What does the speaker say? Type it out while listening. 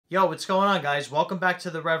Yo, what's going on, guys? Welcome back to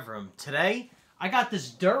the Rev Room. Today, I got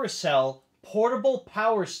this Duracell portable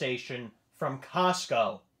power station from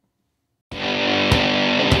Costco.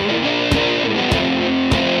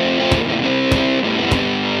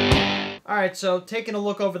 Alright, so taking a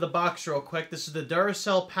look over the box real quick. This is the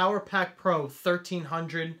Duracell Powerpack Pro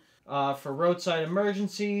 1300 for roadside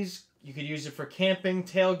emergencies. You could use it for camping,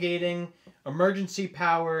 tailgating, emergency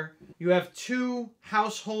power. You have two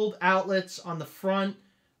household outlets on the front.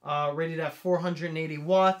 Rated at 480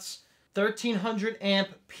 watts, 1300 amp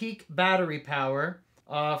peak battery power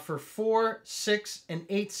for 4, 6, and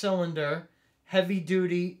 8 cylinder heavy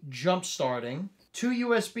duty jump starting. 2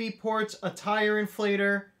 USB ports, a tire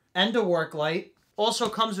inflator, and a work light. Also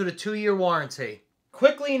comes with a 2-year warranty.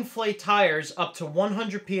 Quickly inflate tires up to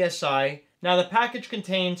 100 psi. Now the package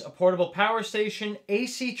contains a portable power station,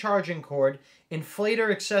 AC charging cord, inflator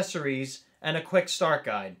accessories, and a quick start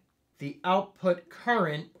guide. The output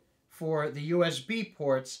current for the USB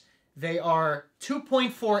ports, they are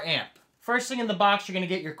 2.4 amp. First thing in the box, you're going to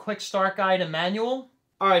get your quick start guide and manual.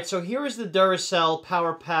 Alright, so here is the Duracell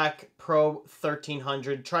Powerpack Pro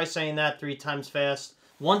 1300. Try saying that 3 times fast.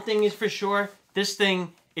 One thing is for sure, this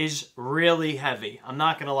thing is really heavy. I'm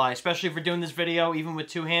not going to lie, especially if we're doing this video, even with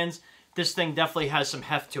 2 hands, this thing definitely has some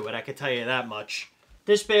heft to it, I can tell you that much.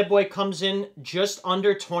 This bad boy comes in just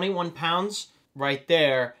under 21 pounds. Right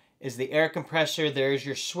there is the air compressor. There's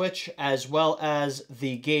your switch as well as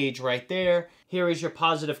the gauge right there. Here is your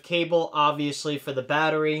positive cable, obviously, for the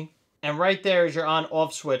battery. And right there is your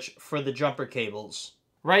on-off switch for the jumper cables.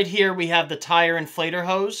 Right here we have the tire inflator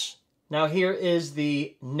hose. Now here is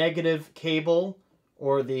the negative cable,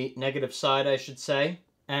 or the negative side, I should say.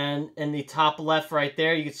 And in the top left right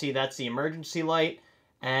there, you can see that's the emergency light.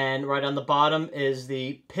 And right on the bottom is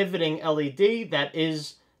the pivoting LED. That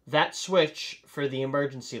is that switch for the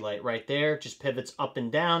emergency light right there. Just pivots up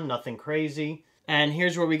and down, nothing crazy. And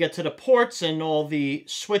here's where we get to the ports and all the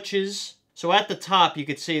switches. So at the top, you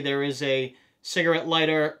can see there is a cigarette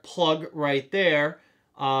lighter plug right there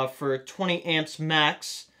for 20 amps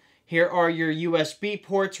max. Here are your USB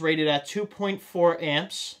ports rated at 2.4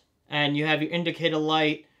 amps. And you have your indicator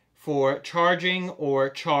light for charging or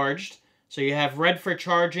charged. So you have red for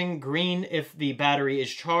charging, green if the battery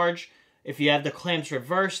is charged. If you have the clamps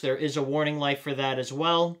reversed, there is a warning light for that as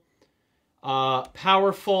well.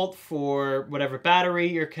 Power fault for whatever battery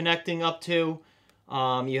you're connecting up to.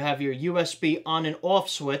 You have your USB on and off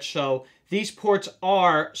switch. So these ports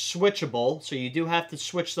are switchable. So you do have to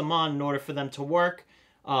switch them on in order for them to work.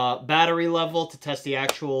 Battery level to test the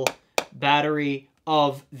actual battery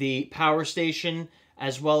of the power station,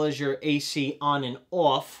 as well as your AC on and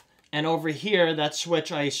off. And over here, that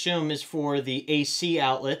switch I assume is for the AC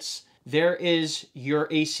outlets. There is your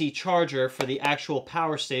AC charger for the actual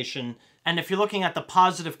power station. And if you're looking at the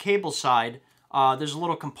positive cable side, there's a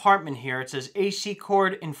little compartment here. It says AC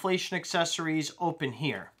cord, inflation accessories, open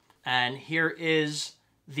here. And here is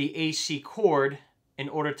the AC cord in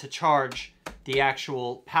order to charge the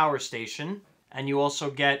actual power station. And you also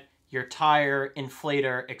get your tire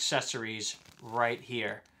inflator accessories right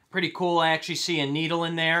here. Pretty cool. I actually see a needle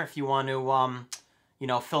in there if you want to, you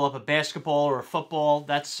know, fill up a basketball or a football.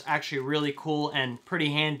 That's actually really cool and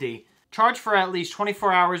pretty handy. Charge for at least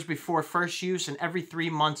 24 hours before first use and every 3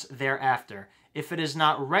 months thereafter. If it is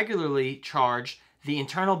not regularly charged, the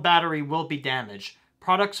internal battery will be damaged.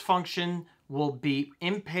 Product's function will be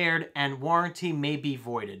impaired and warranty may be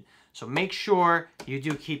voided. So make sure you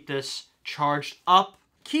do keep this charged up.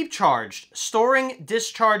 Keep charged. Storing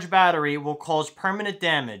discharged battery will cause permanent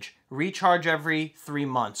damage. Recharge every 3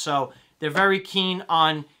 months. So they're very keen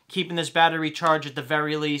on keeping this battery charged at the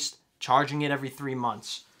very least, charging it every 3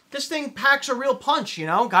 months. This thing packs a real punch, you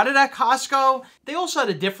know. Got it at Costco. They also had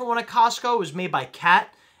a different one at Costco. It was made by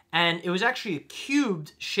Cat, and it was actually a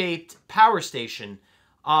cubed-shaped power station.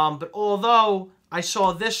 But although I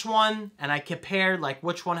saw this one, and I compared like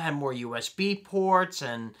which one had more USB ports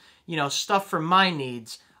and, you know, stuff for my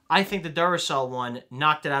needs, I think the Duracell one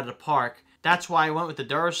knocked it out of the park. That's why I went with the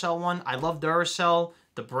Duracell one. I love Duracell,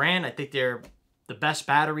 the brand. I think they're the best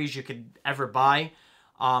batteries you could ever buy.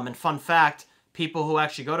 And fun fact, people who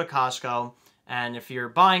actually go to Costco, and if you're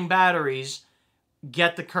buying batteries,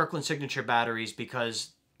 get the Kirkland Signature batteries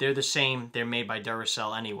because they're the same. They're made by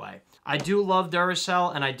Duracell anyway. I do love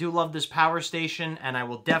Duracell, and I do love this power station, and I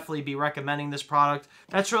will definitely be recommending this product.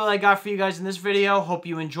 That's really all I got for you guys in this video. Hope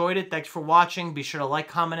you enjoyed it. Thanks for watching. Be sure to like,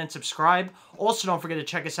 comment, and subscribe. Also, don't forget to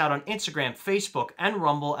check us out on Instagram, Facebook, and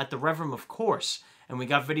Rumble at The Rev Room, of course. And we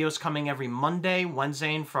got videos coming every Monday,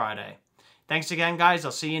 Wednesday, and Friday. Thanks again, guys.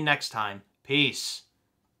 I'll see you next time. Peace.